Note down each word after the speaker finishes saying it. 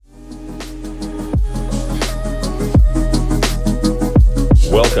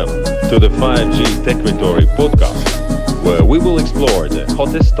Welcome to the 5G Techritory podcast, where we will explore the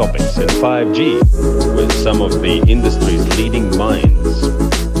hottest topics in 5G with some of the industry's leading minds.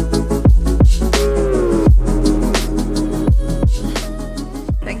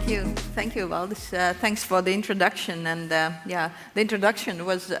 Thank you, Valdis. Thanks for the introduction. And the introduction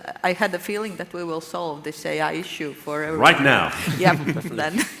was, I had the feeling that we will solve this AI issue for everyone. Right now. Yeah,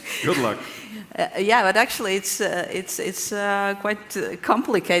 then. Good luck. But actually it's quite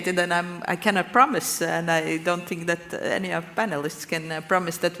complicated, and I cannot promise, and I don't think that any of panelists can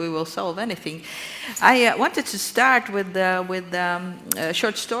promise that we will solve anything. I wanted to start with a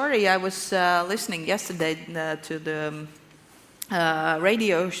short story. I was listening yesterday to the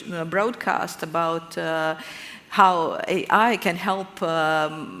radio broadcast about how AI can help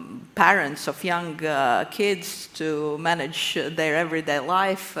parents of young kids to manage their everyday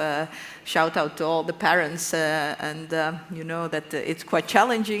life. Shout out to all the parents, and you know that it's quite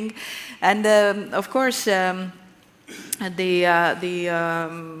challenging. And of course, the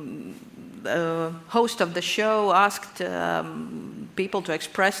host of the show asked people to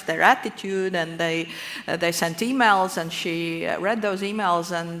express their attitude, and they sent emails, and she read those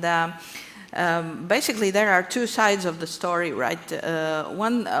emails, and basically there are two sides of the story, right?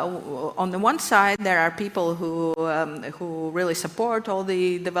 On the one side, there are people who really support all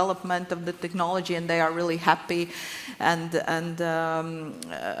the development of the technology, and they are really happy and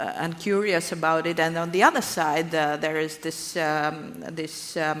curious about it. And on the other side, there is this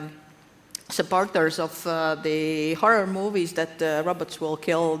supporters of the horror movies that robots will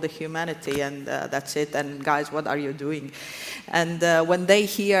kill the humanity, and that's it, and guys, what are you doing? And when they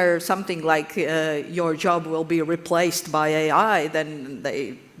hear something like your job will be replaced by AI, then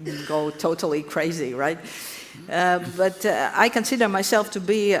they go totally crazy, right? But I consider myself to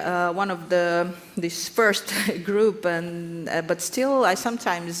be one of this first group, and but still I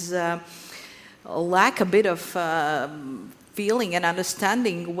sometimes lack a bit of feeling and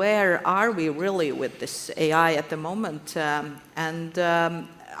understanding where are we really with this AI at the moment, and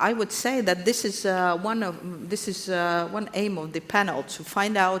I would say that this is one aim of the panel, to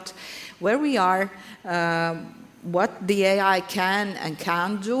find out where we are, what the AI can and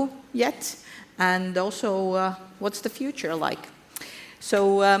can't do yet, and also what's the future like.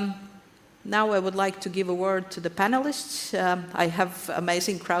 So now I would like to give a word to the panelists. I have an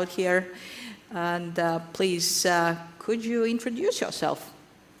amazing crowd here, and please. Could you introduce yourself?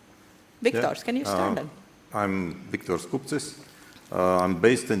 Victor, can you start then? I'm Victor Skupcis. I'm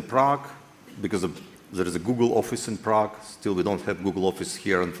based in Prague because there is a Google office in Prague. Still, we don't have Google office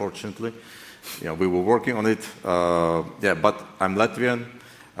here, unfortunately. We were working on it. But I'm Latvian,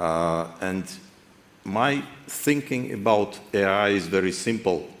 and my thinking about AI is very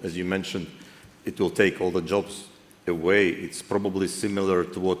simple. As you mentioned, it will take all the jobs away. It's probably similar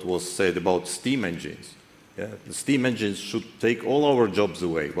to what was said about steam engines. The steam engines should take all our jobs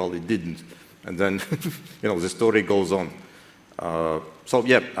away. Well, it didn't. And then, the story goes on.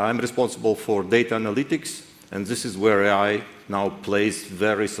 I'm responsible for data analytics, and this is where AI now plays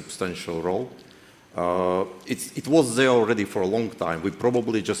very substantial role. It was there already for a long time. We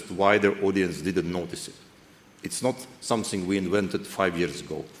probably just wider audience didn't notice it. It's not something we invented 5 years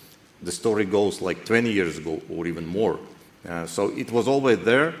ago. The story goes like 20 years ago or even more. So it was always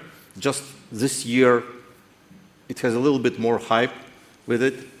there. Just this year, it has a little bit more hype with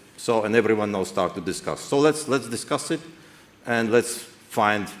it, and everyone now start to discuss. So let's discuss it, and let's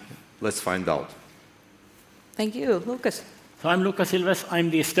find out. Thank you, Lucas. So I'm Lukas Ilves. I'm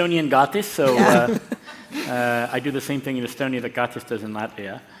the Estonian Gatis. So I do the same thing in Estonia that Gatis does in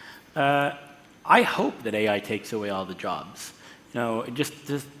Latvia. I hope that AI takes away all the jobs. Just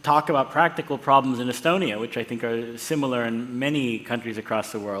to talk about practical problems in Estonia, which I think are similar in many countries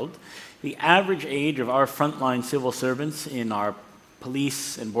across the world. The average age of our frontline civil servants in our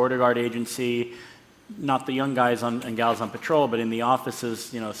police and border guard agency, not the young guys and gals on patrol, but in the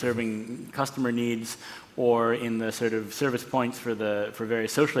offices, serving customer needs, or in the sort of service points for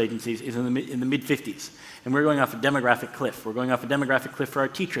various social agencies, is in the mid-50s. And we're going off a demographic cliff. We're going off a demographic cliff for our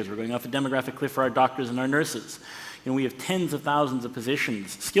teachers. We're going off a demographic cliff for our doctors and our nurses. We have tens of thousands of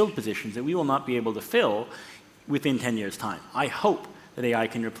positions, skilled positions, that we will not be able to fill within 10 years' time. I hope that AI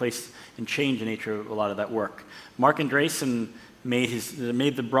can replace and change the nature of a lot of that work. Marc Andreessen made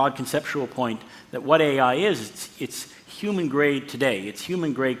the broad conceptual point that what AI is, it's human grade today. It's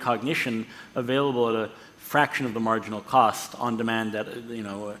human grade cognition available at a fraction of the marginal cost on demand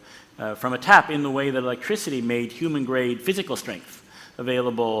from a tap, in the way that electricity made human grade physical strength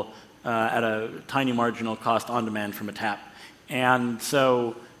available at a tiny marginal cost on demand from a tap. And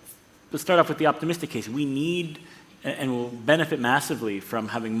so let's start off with the optimistic case. We need and will benefit massively from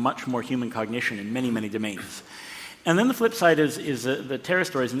having much more human cognition in many, many domains. And then the flip side is the terror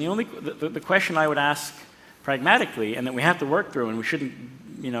stories. And the question I would ask pragmatically, and that we have to work through, and we shouldn't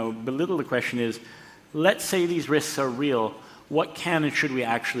belittle the question, is, let's say these risks are real, what can and should we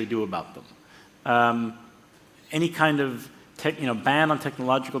actually do about them? Any kind of ban on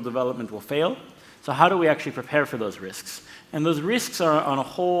technological development will fail. So how do we actually prepare for those risks? And those risks are on a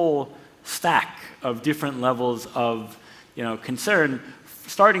whole stack of different levels of concern,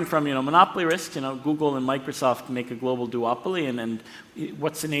 starting from monopoly risks. Google and Microsoft make a global duopoly, and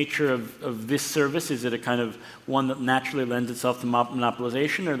what's the nature of this service? Is it a kind of one that naturally lends itself to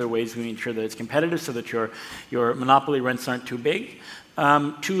monopolization, or are there ways we ensure that it's competitive so that your monopoly rents aren't too big?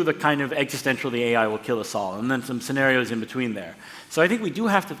 To the kind of existential, the AI will kill us all, and then some scenarios in between there. So I think we do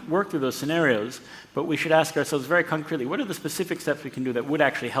have to work through those scenarios, but we should ask ourselves very concretely, what are the specific steps we can do that would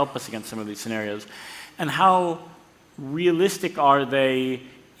actually help us against some of these scenarios? And how realistic are they,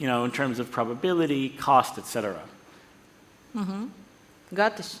 in terms of probability, cost, etc.? Mm-hmm.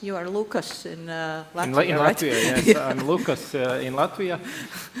 Gatis, you are Lukas in Latvia, in right? Latvia, yes. I'm Lukas in Latvia,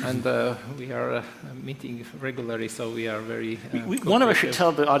 and we are meeting regularly, so we are very one of us should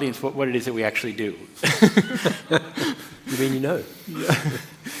tell the audience what it is that we actually do. You mean you know?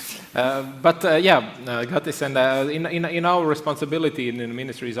 Gatis, and in our responsibility in the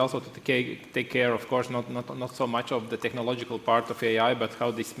ministry is also to take care, of course, not so much of the technological part of AI, but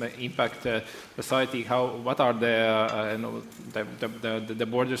how this may impact society. What are the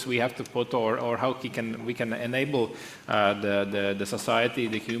borders we have to put, or how we can enable the society,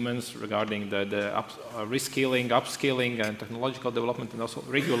 the humans, regarding the reskilling, upskilling, and technological development, and also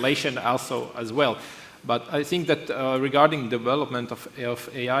regulation also as well. But I think that regarding development of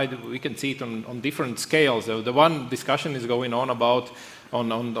AI, we can see it on different scales. The one discussion is going on about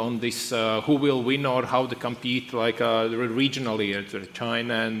on this who will win or how to compete, like regionally,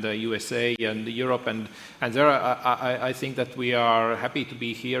 China and the USA and Europe, and there I think that we are happy to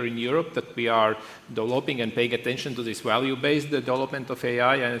be here in Europe, that we are developing and paying attention to this value-based development of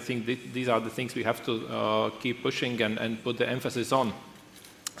AI, and I think these are the things we have to keep pushing and put the emphasis on.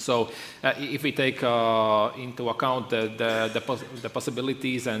 So if we take into account the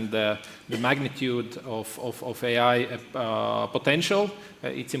possibilities and the magnitude of AI potential,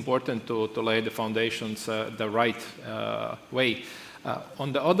 it's important to lay the foundations the right way.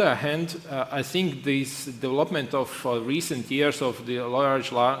 On the other hand, I think this development of recent years of the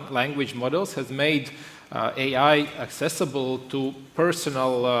large language models has made AI accessible to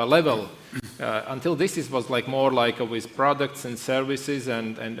personal level. Until this, it was more like with products and services,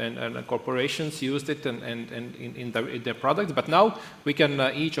 and corporations used it and in their products. But now we can,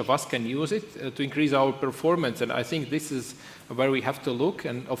 each of us can use it to increase our performance. And I think this is where we have to look.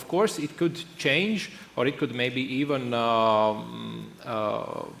 And of course, it could change, or it could maybe even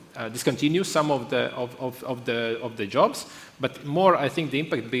discontinue some of the jobs. But more, I think the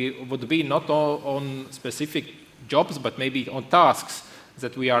impact would be not on specific jobs, but maybe on tasks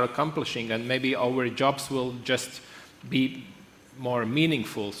that we are accomplishing, and maybe our jobs will just be more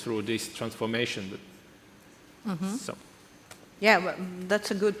meaningful through this transformation. Mm-hmm. So. Yeah, well, that's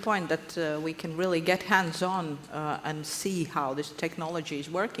a good point, that we can really get hands-on and see how this technology is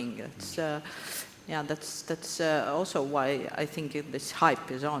working. It's, that's also why I think this hype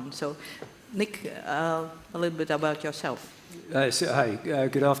is on. So, Nick, a little bit about yourself. Hi,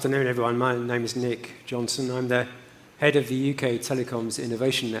 good afternoon, everyone. My name is Nick Johnson. I'm the head of the UK Telecoms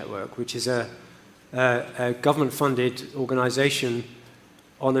Innovation Network, which is a government-funded organisation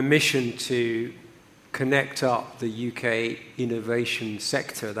on a mission to connect up the UK innovation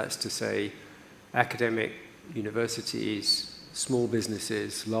sector, that's to say academic universities, small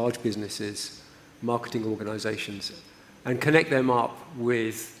businesses, large businesses, marketing organisations, and connect them up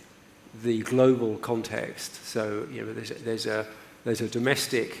with the global context. So there's a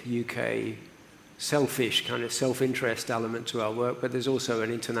domestic UK selfish kind of self-interest element to our work, but there's also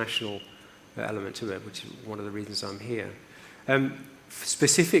an international element to it, which is one of the reasons I'm here.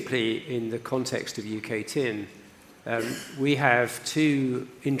 Specifically in the context of UK TIN, we have two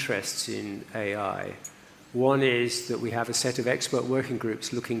interests in AI. One is that we have a set of expert working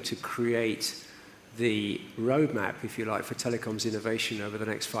groups looking to create the roadmap, if you like, for telecoms innovation over the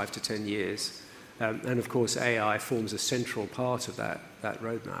next 5 to 10 years. And of course, AI forms a central part of that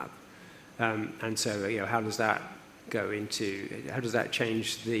roadmap. And so, how does that how does that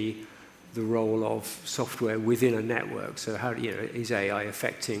change the role of software within a network? So is AI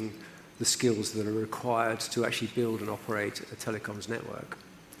affecting the skills that are required to actually build and operate a telecoms network?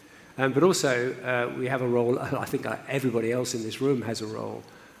 But also, we have a role, I think everybody else in this room has a role,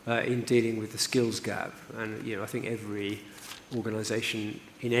 in dealing with the skills gap. And I think every organization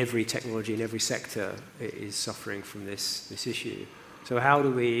in every technology, in every sector, is suffering from this issue. So how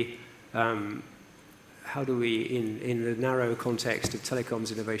do we, in the narrow context of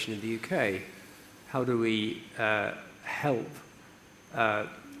telecoms innovation in the UK, how do we help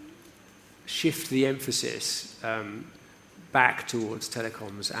shift the emphasis back towards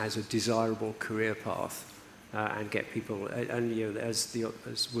telecoms as a desirable career path and get people, and as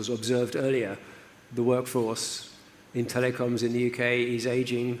was observed earlier, the workforce in telecoms in the UK is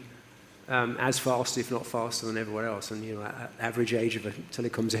aging as fast, if not faster, than everywhere else. And average age of a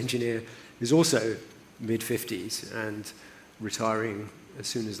telecoms engineer is also mid-50s and retiring as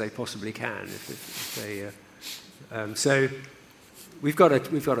soon as they possibly can. So we've got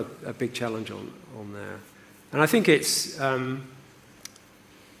a big challenge on there, and I think it's.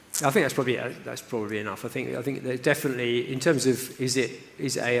 I think that's probably enough. I think there's definitely, in terms of is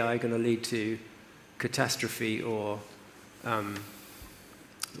AI going to lead to catastrophe or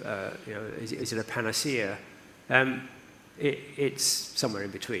is it a panacea? It's somewhere in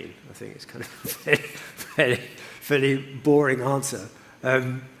between. I think it's kind of a fairly boring answer,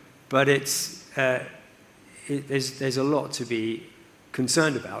 but there's a lot to be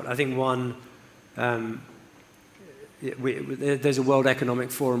concerned about. I think one. There's a World Economic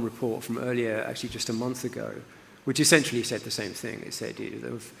Forum report from earlier, actually just a month ago, which essentially said the same thing. It said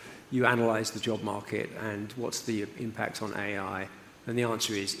you analyze the job market and what's the impact on AI, and the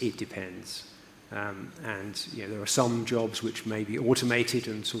answer is it depends. And there are some jobs which may be automated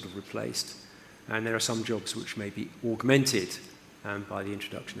and sort of replaced, and there are some jobs which may be augmented by the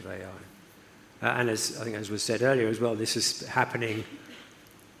introduction of AI. And as was said earlier as well, this is happening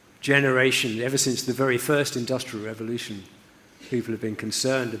ever since the very first industrial revolution. People have been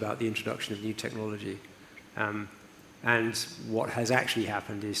concerned about the introduction of new technology. And what has actually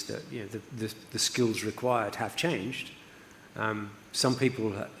happened is that the skills required have changed. Some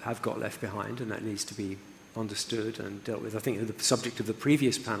people have got left behind, and that needs to be understood and dealt with. I think the subject of the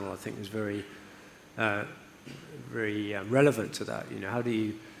previous panel, I think, was very relevant to that. How do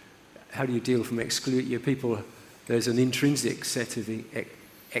you deal from people? There's an intrinsic set of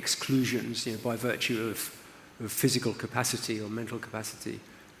exclusions, by virtue of physical capacity or mental capacity,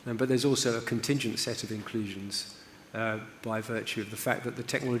 but there's also a contingent set of inclusions by virtue of the fact that the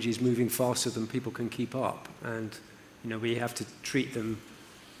technology is moving faster than people can keep up, and we have to treat them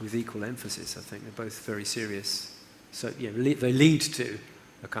with equal emphasis. I think they're both very serious. So they lead to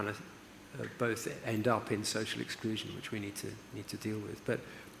a kind of both end up in social exclusion, which we need to deal with. But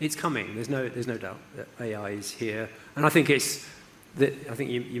it's coming. There's no doubt that AI is here, and I think I think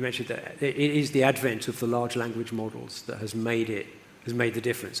you mentioned that it is the advent of the large language models that has made the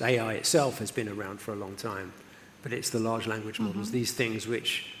difference. AI itself has been around for a long time, but it's the large language models, these things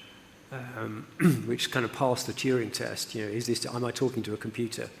which kind of pass the Turing test. Am I talking to a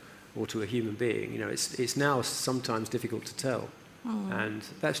computer or to a human being? It's now sometimes difficult to tell, and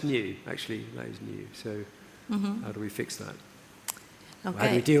that's new. Actually, that is new. So, how do we fix that? Okay. How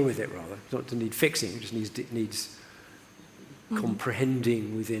do we deal with it? Rather, it doesn't need fixing. It just needs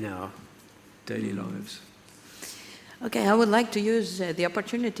comprehending within our daily lives. Okay, I would like to use the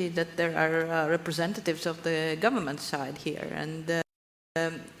opportunity that there are representatives of the government side here, and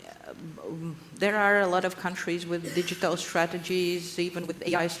there are a lot of countries with digital strategies, even with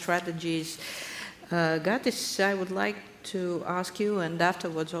AI strategies. Gatis, I would like to ask you, and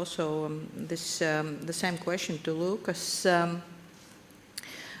afterwards also the same question to Lucas.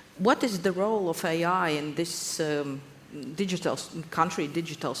 What is the role of AI in this digital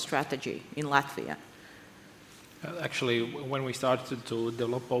strategy in Latvia? Actually, when we started to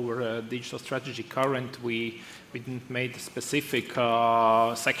develop our digital strategy current, we didn't make a specific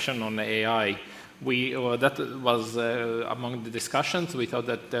section on AI. That was among the discussions. We thought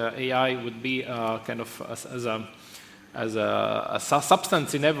that AI would be kind of as a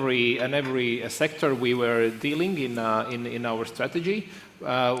substance in every sector we were dealing in our strategy.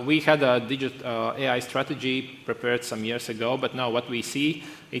 We had a digital AI strategy prepared some years ago, but now what we see,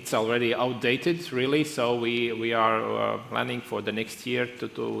 it's already outdated, really. So we are planning for the next year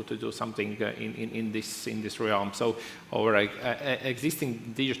to do something in this realm. So our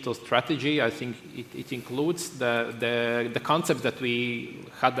existing digital strategy, I think it includes the concept that we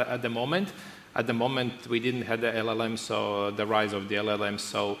had at the moment. At the moment, we didn't have the LLM, so the rise of the LLM,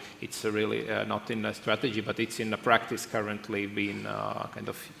 so it's really not in a strategy, but it's in a practice currently being kind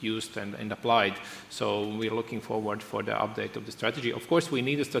of used and applied. So we're looking forward for the update of the strategy. Of course, we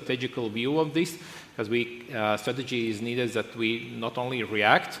need a strategical view of this, because strategy is needed that we not only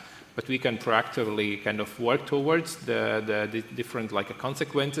react, but we can proactively kind of work towards the different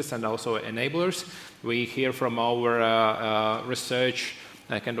consequences and also enablers. We hear from our research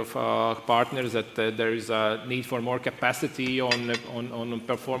kind of partners that there is a need for more capacity on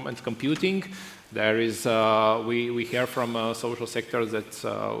performance computing. There is, we hear from social sectors that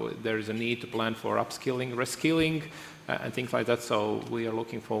there is a need to plan for upskilling, reskilling, and things like that. So we are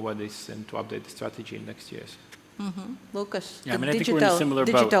looking forward to update the strategy in next years. Mm-hmm. Lucas, yeah, I think we're in a similar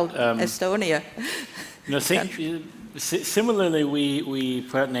digital boat. Estonia. Similarly, we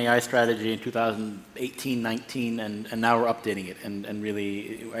put out an AI strategy in 2018, 19, and now we're updating it. And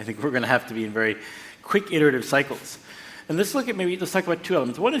really, I think we're going to have to be in very quick iterative cycles. And let's talk about two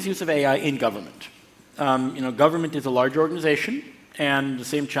elements. One is use of AI in government. Government is a large organization, and the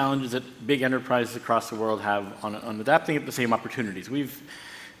same challenges that big enterprises across the world have on adapting it, the same opportunities. We've,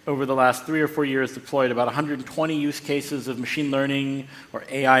 over the last 3 or 4 years, deployed about 120 use cases of machine learning, or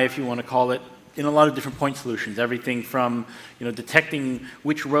AI if you want to call it, in a lot of different point solutions. Everything from detecting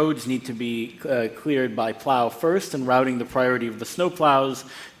which roads need to be cleared by plow first and routing the priority of the snow plows,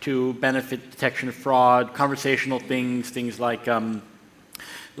 to benefit detection of fraud, conversational things like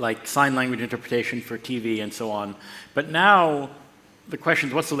sign language interpretation for TV and so on. But now the question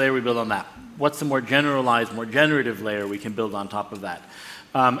is, what's the layer we build on that? What's the more generalized, more generative layer we can build on top of that?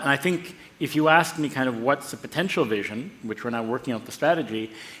 And I think if you ask me kind of what's the potential vision, which we're now working on the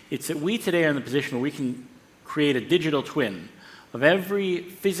strategy, it's that we today are in the position where we can create a digital twin of every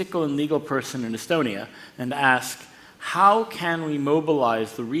physical and legal person in Estonia and ask, how can we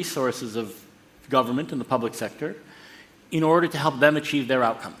mobilize the resources of government and the public sector in order to help them achieve their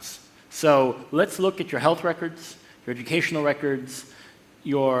outcomes? So let's look at your health records, your educational records,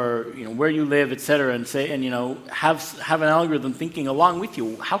 your, where you live, et cetera, and say, have an algorithm thinking along with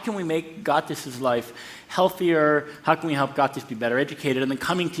you. How can we make Gatis's life healthier? How can we help Gatis be better educated? And then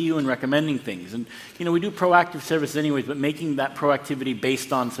coming to you and recommending things. And we do proactive services anyways, but making that proactivity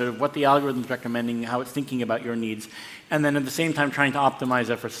based on sort of what the algorithm's recommending, how it's thinking about your needs, and then at the same time trying to optimize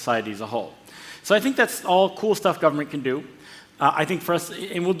that for society as a whole. So I think that's all cool stuff government can do. I think for us,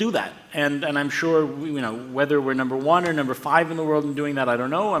 and we'll do that. And I'm sure, whether we're number 1 or number 5 in the world in doing that, I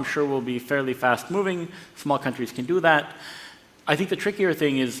don't know. I'm sure we'll be fairly fast moving. Small countries can do that. I think the trickier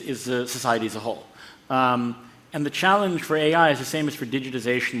thing is society as a whole. And the challenge for AI is the same as for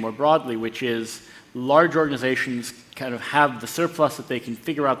digitization more broadly, which is large organizations kind of have the surplus that they can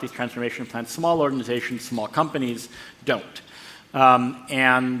figure out these transformation plans. Small organizations, small companies don't.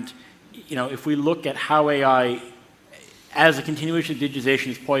 If we look at how AI as a continuation of digitization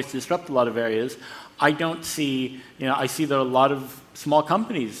is poised to disrupt a lot of areas, I don't see, I see that a lot of small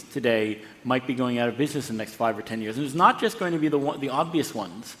companies today might be going out of business in the next 5 or 10 years. And it's not just going to be the obvious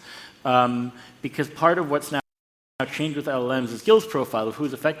ones, because part of what's now changed with LLMs, the skills profile of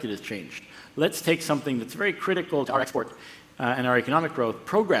who's affected has changed. Let's take something that's very critical to our export and our economic growth,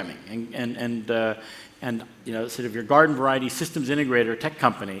 programming, and sort of your garden variety systems integrator tech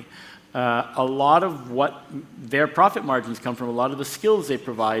company. A lot of what their profit margins come from, a lot of the skills they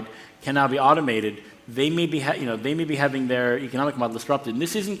provide can now be automated. They may be, they may be having their economic model disrupted. And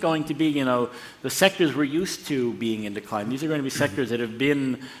this isn't going to be, the sectors we're used to being in decline. These are going to be sectors that have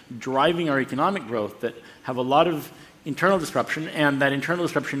been driving our economic growth that have a lot of internal disruption, and that internal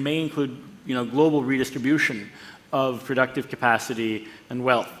disruption may include, global redistribution of productive capacity and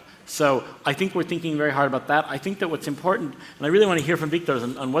wealth. So I think we're thinking very hard about that. I think that what's important, and I really want to hear from Victor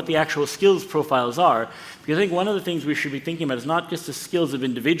on what the actual skills profiles are, because I think one of the things we should be thinking about is not just the skills of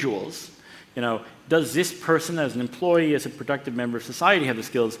individuals. Does this person as an employee, as a productive member of society have the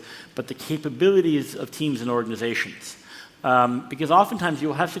skills, but the capabilities of teams and organizations. Because oftentimes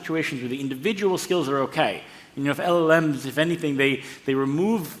you'll have situations where the individual skills are okay. If LLMs, if anything, they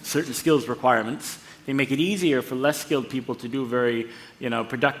remove certain skills requirements, they make it easier for less skilled people to do very,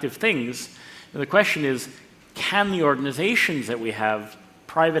 productive things. And the question is, can the organizations that we have,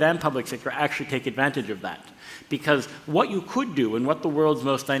 private and public sector, actually take advantage of that? Because what you could do, and what the world's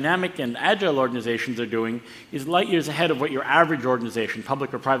most dynamic and agile organizations are doing, is light years ahead of what your average organization,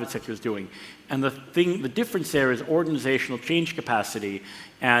 public or private sector, is doing. And the difference there is organizational change capacity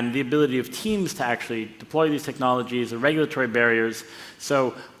and the ability of teams to actually deploy these technologies, the regulatory barriers.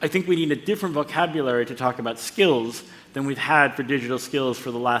 So I think we need a different vocabulary to talk about skills than we've had for digital skills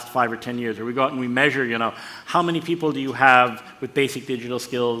for the last 5 or 10 years, where we go out and we measure, how many people do you have with basic digital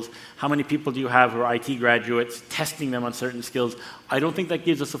skills? How many people do you have who are IT graduates, testing them on certain skills? I don't think that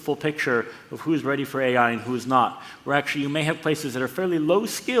gives us a full picture of who's ready for AI and who's not. Where actually you may have places that are fairly low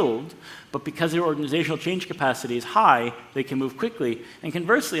skilled, but because their organizational change capacity is high, they can move quickly. And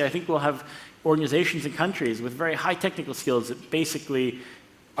conversely, I think we'll have organizations and countries with very high technical skills that basically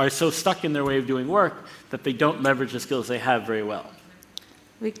are so stuck in their way of doing work that they don't leverage the skills they have very well.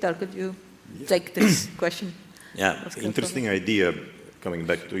 Victor, could you take this question? Yeah, Let's go interesting idea. Coming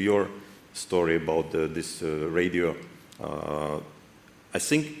back to your story about this radio, I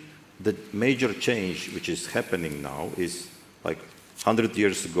think the major change which is happening now is like 100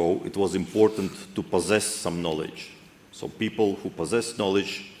 years ago, it was important to possess some knowledge. So people who possess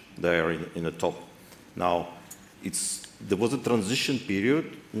knowledge, they are in the top. Now, there was a transition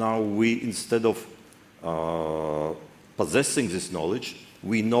period. Now we, instead of possessing this knowledge,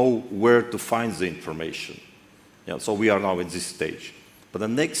 we know where to find the information. Yeah, so we are now in this stage. But the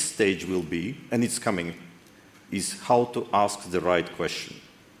next stage will be, and it's coming, is how to ask the right question.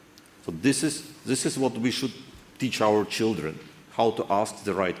 So this is what we should teach our children, how to ask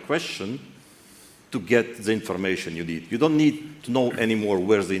the right question to get the information you need. You don't need to know anymore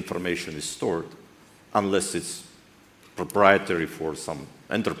where the information is stored, unless it's proprietary for some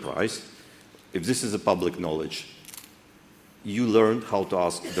enterprise. If this is a public knowledge, you learn how to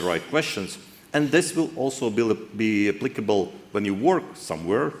ask the right questions, and this will also be applicable when you work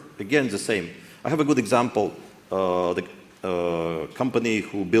somewhere. Again, the same. I have a good example. The company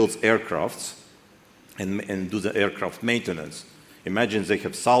who builds aircrafts and do the aircraft maintenance. Imagine they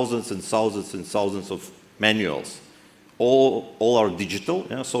have thousands and thousands and thousands of manuals. All are digital,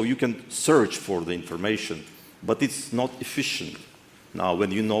 yeah? So you can search for the information, but it's not efficient. Now,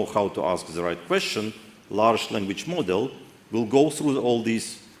 when you know how to ask the right question, large language model will go through all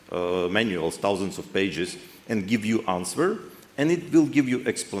these manuals, thousands of pages, and give you answer, and it will give you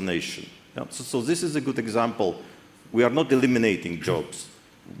explanation. Yeah? So this is a good example. We are not eliminating jobs,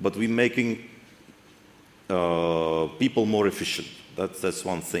 but we're making people more efficient. That's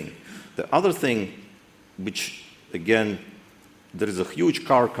one thing. The other thing, which again, there is a huge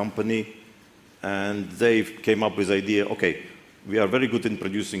car company, and they came up with the idea, okay, we are very good in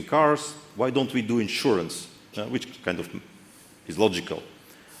producing cars, why don't we do insurance? Which kind of is logical.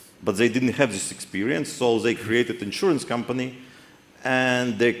 But they didn't have this experience, so they created an insurance company,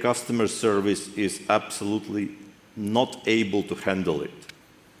 and their customer service is absolutely not able to handle it.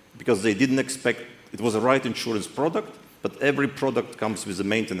 Because they didn't expect, it was a right insurance product, but every product comes with a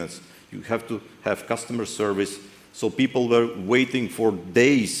maintenance. You have to have customer service, so people were waiting for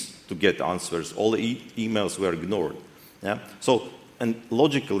days to get answers. All the emails were ignored. Yeah? So, and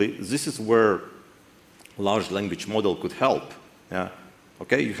logically, this is where large language model could help. Yeah?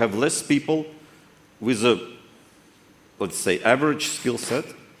 Okay, you have less people with a, let's say, average skill set,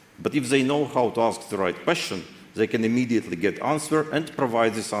 but if they know how to ask the right question, they can immediately get answer and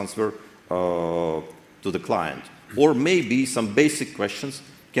provide this answer to the client. Or maybe some basic questions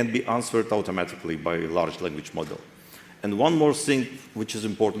can be answered automatically by a large language model. And one more thing which is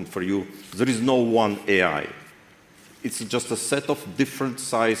important for you, there is no one AI. It's just a set of different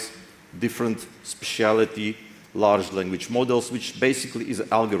size, different speciality large language models, which basically is an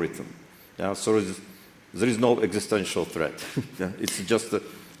algorithm. Yeah, so there is no existential threat. Yeah, it's just a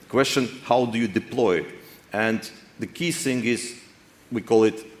question, how do you deploy it? And the key thing is, we call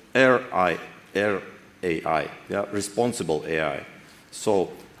it AI, yeah, responsible AI.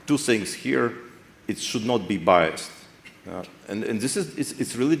 So two things here, it should not be biased. And this is,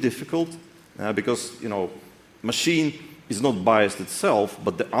 it's really difficult because, you know, machine is not biased itself,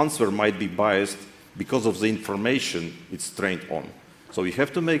 but the answer might be biased because of the information it's trained on. So you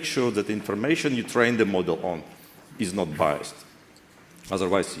have to make sure that the information you train the model on is not biased.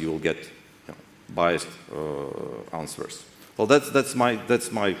 Otherwise, you will get biased answers. Well, that's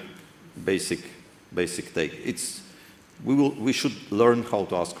my basic take. We should learn how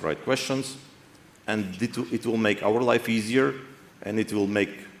to ask right questions, and it will make our life easier, and it will make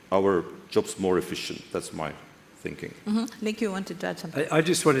our jobs more efficient. That's my thinking. Mm-hmm. Nick, you wanted to add something? I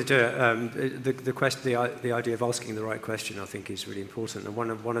just wanted to the idea of asking the right question, I think, is really important. And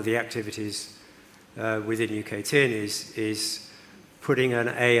one of the activities within UK10 is putting an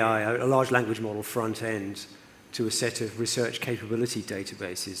AI, a large language model front end, to a set of research capability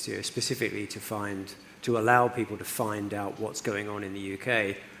databases, you know, specifically to allow people to find out what's going on in the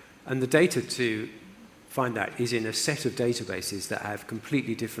UK. And the data to find that is in a set of databases that have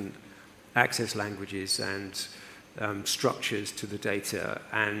completely different access languages and structures to the data.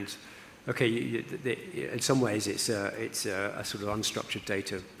 And okay, in some ways it's a sort of unstructured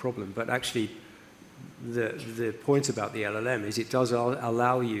data problem, but actually the point about the LLM is it does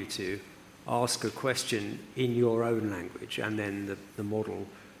allow you to ask a question in your own language, and then the model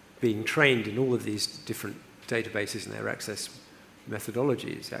being trained in all of these different databases and their access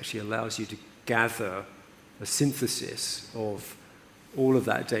methodologies actually allows you to gather a synthesis of all of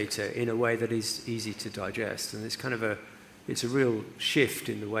that data in a way that is easy to digest. And it's kind of it's a real shift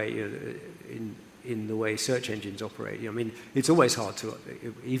in the way in the way search engines operate. I mean, it's always hard to,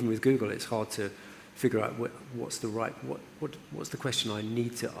 even with Google, it's hard to figure out what's the question I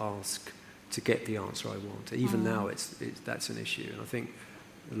need to ask to get the answer I want. Even now, that's an issue, and I think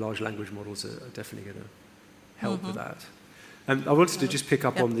large language models are definitely going to help with that. I wanted to just pick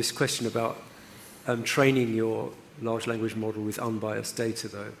up on this question about training your large language model with unbiased data,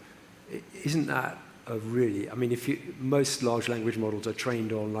 though. Isn't that a really, I mean, most large language models are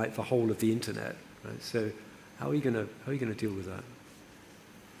trained on like the whole of the internet, right? So how are you going to deal with that?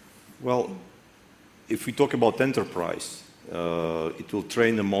 Well, if we talk about enterprise, it will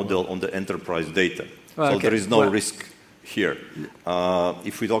train a model on the enterprise data. So there is no risk here.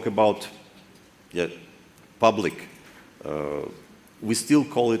 If we talk about public, we still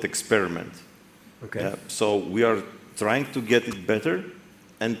call it experiment. Okay. So we are trying to get it better,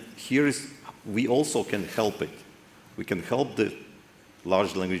 and we also can help it. We can help the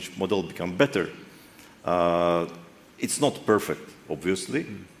large language model become better. It's not perfect, obviously,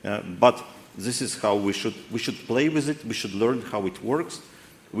 but this is how we should play with it. We should learn how it works.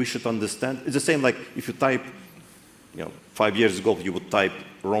 We should understand. It's the same like if you type, 5 years ago you would type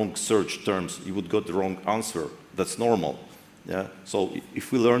wrong search terms, you would get the wrong answer. That's normal. Yeah. So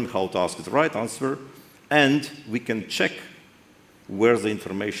if we learn how to ask the right answer, and we can check where the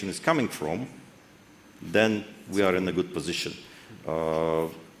information is coming from, then we are in a good position.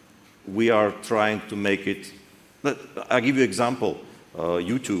 We are trying to make it. I'll give you an example.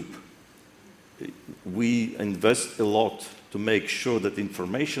 YouTube. We invest a lot to make sure that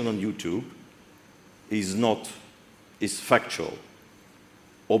information on YouTube is factual.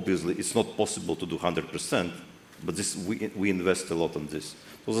 Obviously, it's not possible to do 100%, but we invest a lot on this.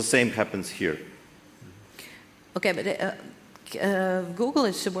 So the same happens here. Okay, but Google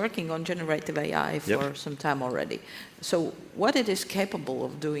is working on generative AI for some time already. So what it is capable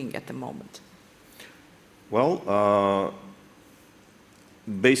of doing at the moment? Well,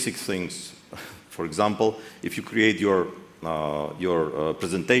 basic things. For example, if you create your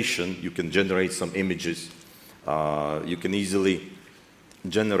presentation, you can generate some images. You can easily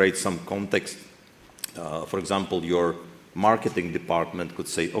generate some context. For example, your marketing department could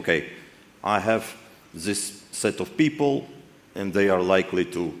say, okay, I have this set of people, and they are likely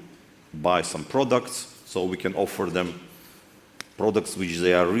to buy some products, so we can offer them products which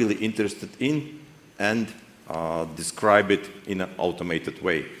they are really interested in and describe it in an automated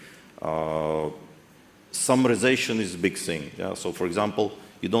way. Summarization is a big thing. Yeah? So, for example,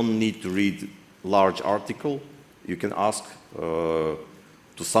 you don't need to read large article. You can ask to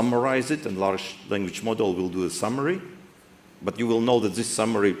summarize it, and large language model will do a summary. But you will know that this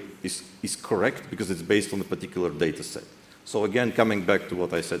summary is correct because it's based on a particular data set. So again, coming back to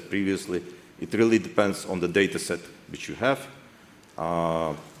what I said previously, it really depends on the data set which you have.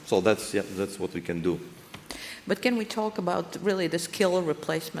 So that's what we can do. But can we talk about really the skill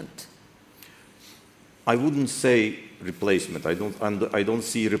replacement? I wouldn't say replacement. I don't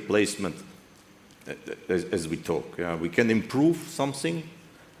see replacement as we talk. Yeah, we can improve something,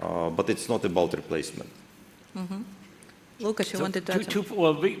 but it's not about replacement. Mm-hmm. Lucas, you wanted to add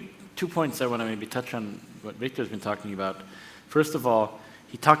something? 2 points I want to maybe touch on what Victor's been talking about. First of all,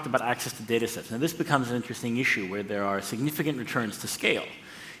 he talked about access to data sets. Now this becomes an interesting issue where there are significant returns to scale.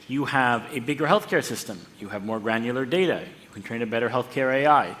 You have a bigger healthcare system. You have more granular data. You can train a better healthcare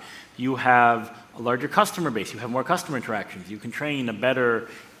AI. You have a larger customer base. You have more customer interactions. You can train a better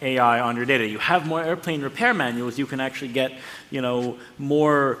AI on your data. You have more airplane repair manuals. You can actually get,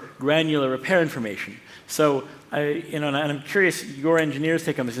 more granular repair information. So, and I'm curious, your engineers'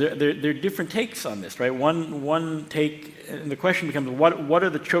 take on this. There are different takes on this, right? One take, and the question becomes, what are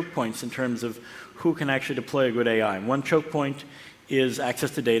the choke points in terms of who can actually deploy a good AI? And one choke point is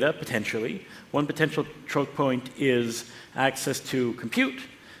access to data, potentially. One potential choke point is access to compute.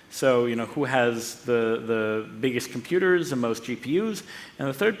 So, who has the biggest computers, the most GPUs? And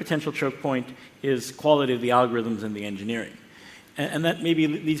the third potential choke point is quality of the algorithms and the engineering. And that maybe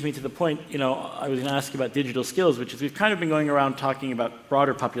leads me to the point, I was going to ask about digital skills, which is we've kind of been going around talking about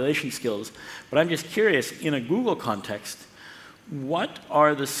broader population skills. But I'm just curious, in a Google context, what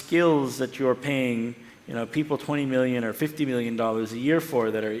are the skills that you're paying people $20 million or $50 million a year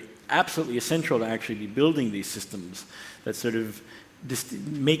for that are absolutely essential to actually be building these systems that sort of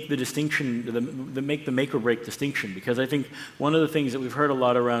make the distinction, make the make or break distinction? Because I think one of the things that we've heard a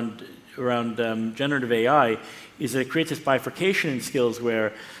lot around generative AI is that it creates this bifurcation in skills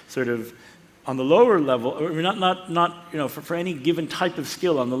where sort of on the lower level, or not for any given type of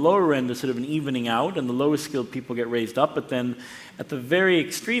skill, on the lower end, there's sort of an evening out, and the lowest skilled people get raised up. But then, at the very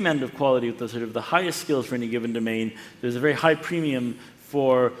extreme end of quality, with the sort of the highest skills for any given domain, there's a very high premium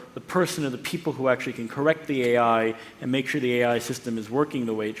for the person or the people who actually can correct the AI and make sure the AI system is working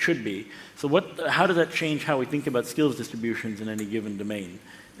the way it should be. So how does that change how we think about skills distributions in any given domain?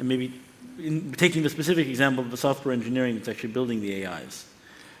 And maybe taking the specific example of the software engineering that's actually building the AIs.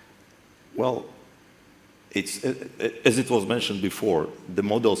 Well, it's, as it was mentioned before, the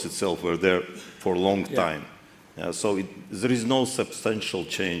models itself were there for a long time. So there is no substantial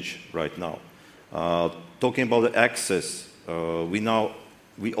change right now. Talking about the access,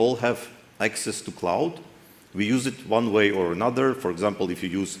 we all have access to cloud. We use it one way or another. For example, if you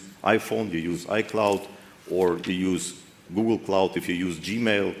use iPhone, you use iCloud, or you use Google Cloud if you use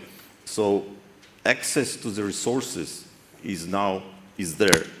Gmail. So access to the resources is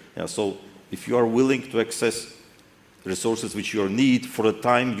there. So if you are willing to access resources which you need for the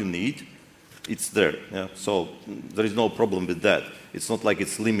time you need, it's there. So there is no problem with that. It's not like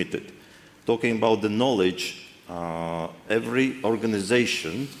it's limited. Talking about the knowledge, every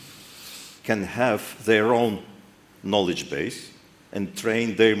organization can have their own knowledge base and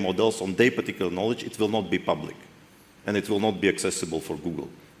train their models on their particular knowledge. It will not be public, and it will not be accessible for Google.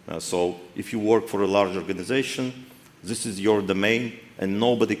 So if you work for a large organization, this is your domain, and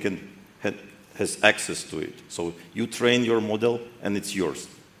nobody has access to it. So you train your model, and it's yours.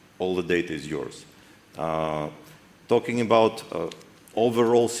 All the data is yours. Talking about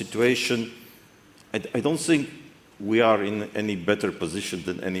overall situation, I don't think we are in any better position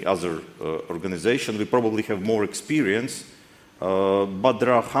than any other organization. We probably have more experience, but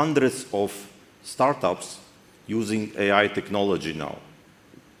there are hundreds of startups using AI technology now.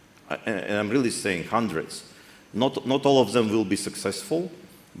 And I'm really saying hundreds. Not all of them will be successful,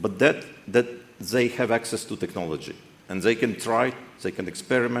 but that they have access to technology. And they can try, they can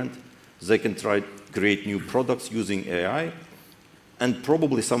experiment, they can try to create new products using AI, and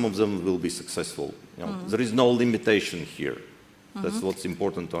probably some of them will be successful. There is no limitation here. That's what's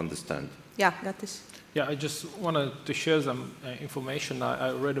important to understand. Yeah, got this. Yeah, I just wanted to share some information.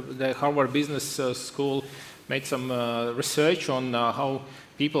 I read the Harvard Business School made some research on how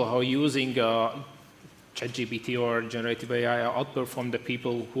people who are using ChatGPT or generative AI outperform the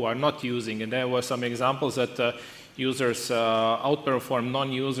people who are not using. And there were some examples that users outperform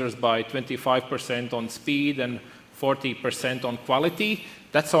non-users by 25% on speed and 40% on quality.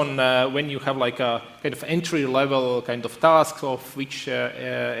 That's on when you have like a kind of entry-level kind of tasks of which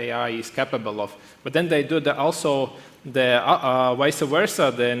AI is capable of. But then they do also the vice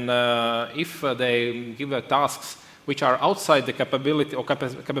versa. Then if they give tasks which are outside the capability or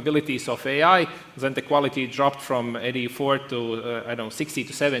capabilities of AI, then the quality dropped from 84 to 60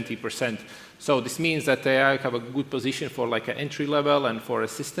 to 70%. So this means that AI have a good position for like an entry level and for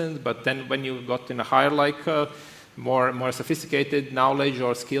assistance. But then when you got in a higher more sophisticated knowledge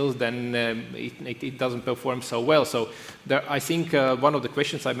or skills, then it doesn't perform so well. So there, I think one of the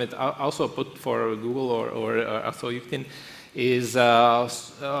questions I might also put for Google or also LinkedIn is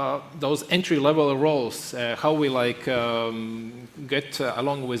those entry-level roles, how we get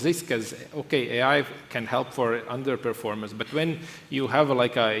along with this, because okay, AI can help for underperformers, but when you have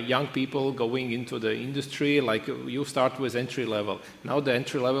young people going into the industry, like you start with entry-level, now the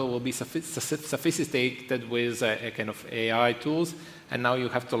entry-level will be sophisticated with a kind of AI tools, and now you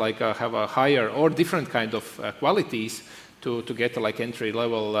have to have a higher or different kind of qualities to get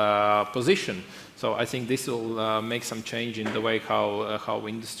entry-level position. So I think this will make some change in the way how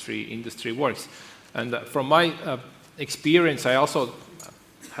industry works. And from my experience, I also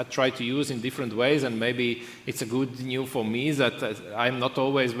had tried to use in different ways, and maybe it's a good news for me that I'm not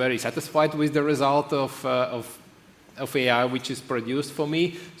always very satisfied with the result of AI which is produced for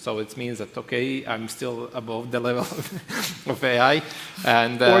me. So it means that okay, I'm still above the level of AI,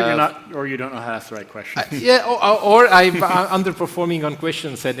 and or you don't know how to ask the right question. Or I'm underperforming on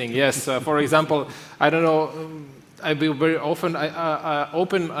question setting. Yes, for example, I don't know. I will very often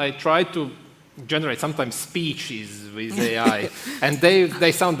I try to generate sometimes speeches with AI, and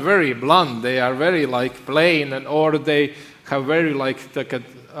they sound very blunt. They are very plain, or they have very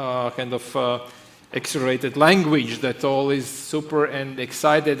kind of accelerated language that all is super and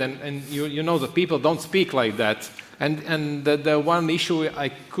excited, and you know that people don't speak like that. And the one issue, I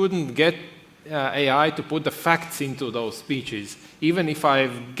couldn't get AI to put the facts into those speeches, even if I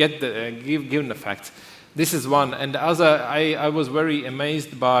given the facts. This is one. And the other, I was very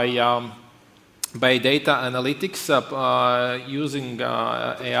amazed by data analytics using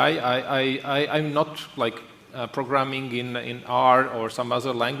AI. I'm not programming in R or some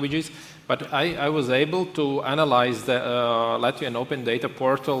other languages, But I was able to analyze the Latvian Open Data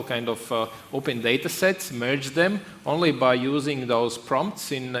Portal kind of open data sets, merge them only by using those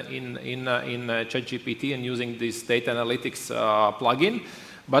prompts in ChatGPT and using this data analytics plugin.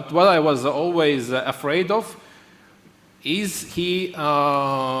 But what I was always afraid of, is he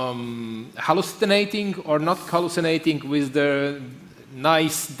hallucinating or not hallucinating with the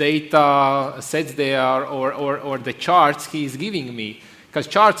nice data sets there or the charts he's giving me? Because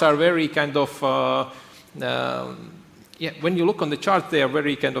charts are very kind of, when you look on the chart, they are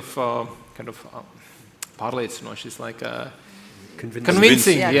very kind of it's like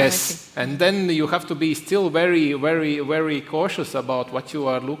convincing, Yeah, yes. And then you have to be still very, very, very cautious about what you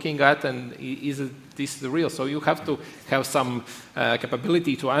are looking at and is this the real? So you have to have some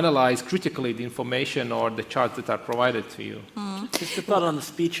capability to analyze critically the information or the charts that are provided to you. Just a thought on the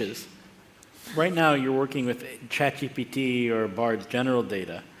speeches. Right now, you're working with ChatGPT or Bard's general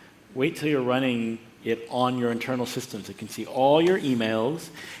data. Wait till you're running it on your internal systems. It can see all your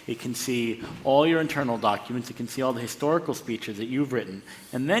emails. It can see all your internal documents. It can see all the historical speeches that you've written.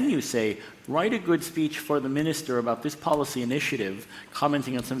 And then you say, write a good speech for the minister about this policy initiative,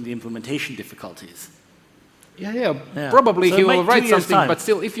 commenting on some of the implementation difficulties. Yeah. Probably So he it will might write 2 years' something, time. but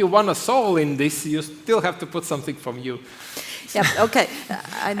still, if you want a soul in this, you still have to put something from you. Yeah, okay.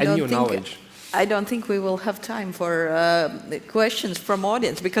 Knowledge. I don't think we will have time for questions from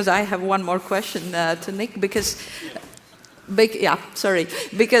audience, because I have one more question to Nick, because he's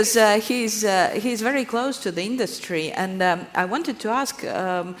very close to the industry, and I wanted to ask,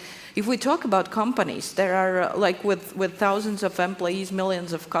 if we talk about companies, there are like with thousands of employees,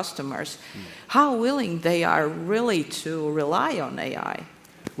 millions of customers, how willing they are really to rely on AI?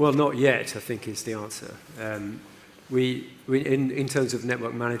 Well, not yet, I think, is the answer. In terms of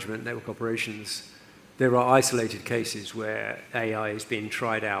network management, network operations, there are isolated cases where AI is being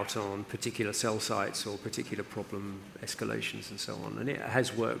tried out on particular cell sites or particular problem escalations and so on. And it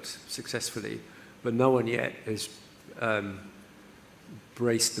has worked successfully, but no one yet has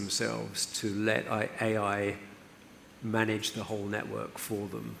braced themselves to let AI manage the whole network for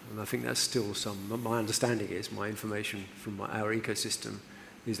them. And I think that's still my understanding is, my information from our ecosystem,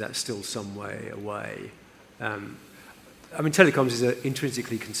 is that still some way away. I mean, telecoms is an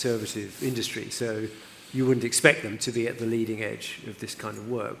intrinsically conservative industry, so you wouldn't expect them to be at the leading edge of this kind of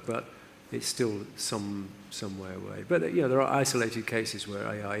work, but it's still some way away. But there are isolated cases where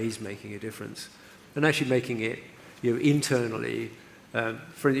AI is making a difference, and actually making it internally.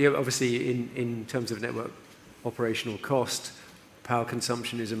 Obviously, in terms of network operational cost, power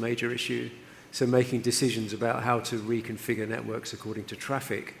consumption is a major issue. So making decisions about how to reconfigure networks according to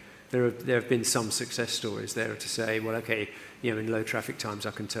traffic. There have been some success stories there to say, well, okay, in low traffic times,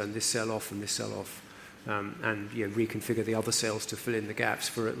 I can turn this cell off and this cell off, and reconfigure the other cells to fill in the gaps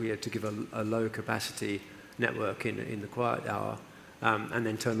to give a low capacity network in the quiet hour, and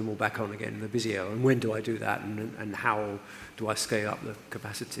then turn them all back on again in the busy hour. And when do I do that? And how do I scale up the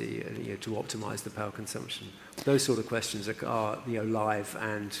capacity to optimize the power consumption? Those sort of questions are live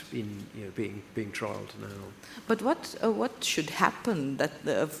and being trialed now. But what should happen that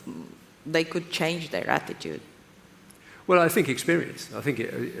they could change their attitude? Well, I think experience. I think,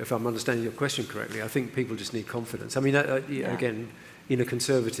 if I'm understanding your question correctly, I think people just need confidence. I mean, again, in a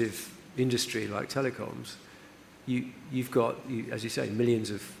conservative industry like telecoms, you've got, as you say,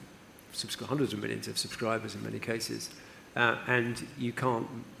 hundreds of millions of subscribers in many cases, and you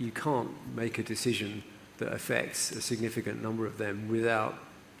can't make a decision that affects a significant number of them without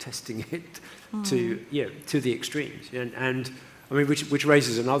testing it to the extremes. And I mean, which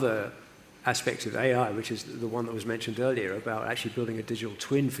raises another aspect of AI, which is the one that was mentioned earlier about actually building a digital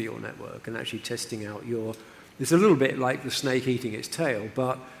twin for your network and actually testing out it's a little bit like the snake eating its tail,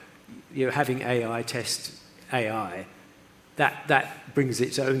 but having AI test AI, that brings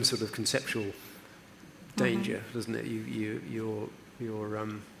its own sort of conceptual danger, doesn't it?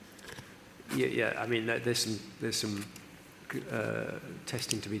 I mean, there's some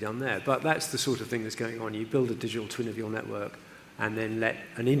testing to be done there, but that's the sort of thing that's going on. You build a digital twin of your network, and then let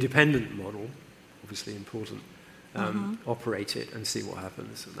an independent model, obviously important, operate it and see what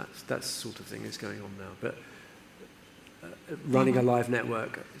happens. And that sort of thing is going on now. But running a live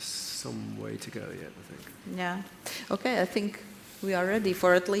network is some way to go yet, I think. Yeah. Okay, I think we are ready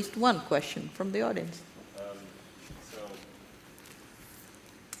for at least one question from the audience.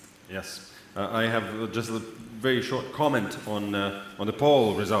 Yes. I have just a very short comment on the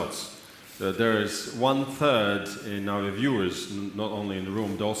poll results. There is 1/3 in our viewers, not only in the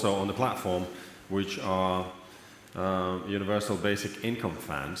room, but also on the platform, which are universal basic income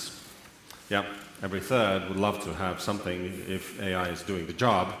fans. Yeah, every third would love to have something if AI is doing the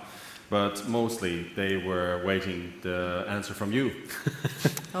job. but mostly they were waiting the answer from you.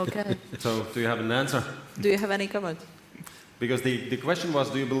 Okay. So, do you have an answer? Do you have any comment? Because the question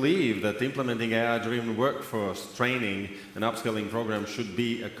was, do you believe that implementing AI-driven workforce training and upskilling programs should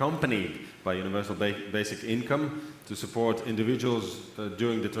be accompanied by universal basic income to support individuals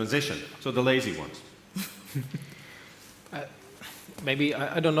during the transition? So the lazy ones. Maybe,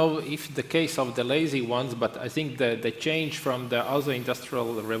 I don't know if the case of the lazy ones, but I think the change from the other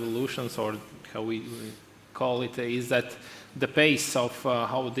industrial revolutions, or how we call it, is that the pace of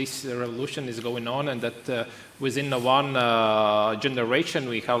how this revolution is going on, and that within one generation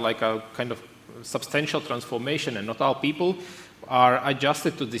we have like a kind of substantial transformation, and not all people are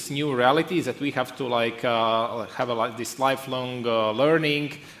adjusted to this new reality, that we have to have this lifelong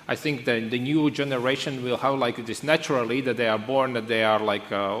learning. I think the new generation will have like this naturally, that they are born, that they are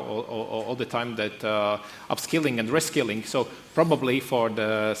like all the time that upskilling and reskilling. So probably for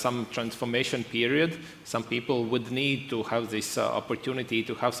some transformation period, some people would need to have this opportunity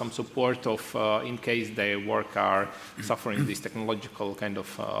to have some support of in case their work are suffering this technological kind of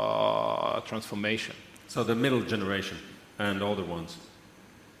transformation. So the middle generation and older ones.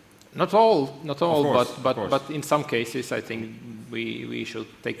 Not all, course, but in some cases, I think we should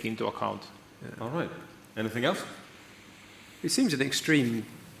take into account. Yeah. All right. Anything else? It seems an extreme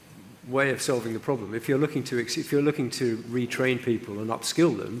way of solving the problem. If you're looking to retrain people and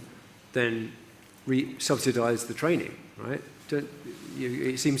upskill them, then subsidize the training, right?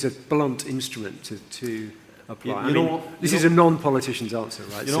 It seems a blunt instrument to apply. This is a non-politician's answer,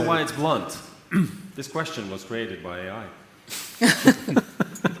 right? You know why it's blunt? This question was created by AI.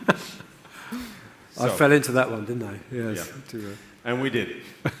 I fell into that one, didn't I? Yes. Yeah. And we did.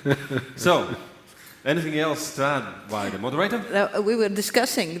 So, anything else to add by the moderator? We were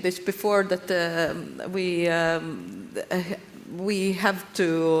discussing this before, that we have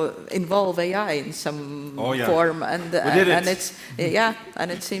to involve AI in some form, and it's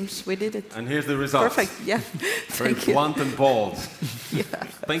and it seems we did it. And here's the results. Perfect. Yeah. Very blunt and bold. Yeah.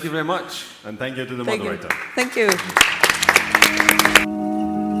 Thank you very much, and thank you to the moderator. Thank you.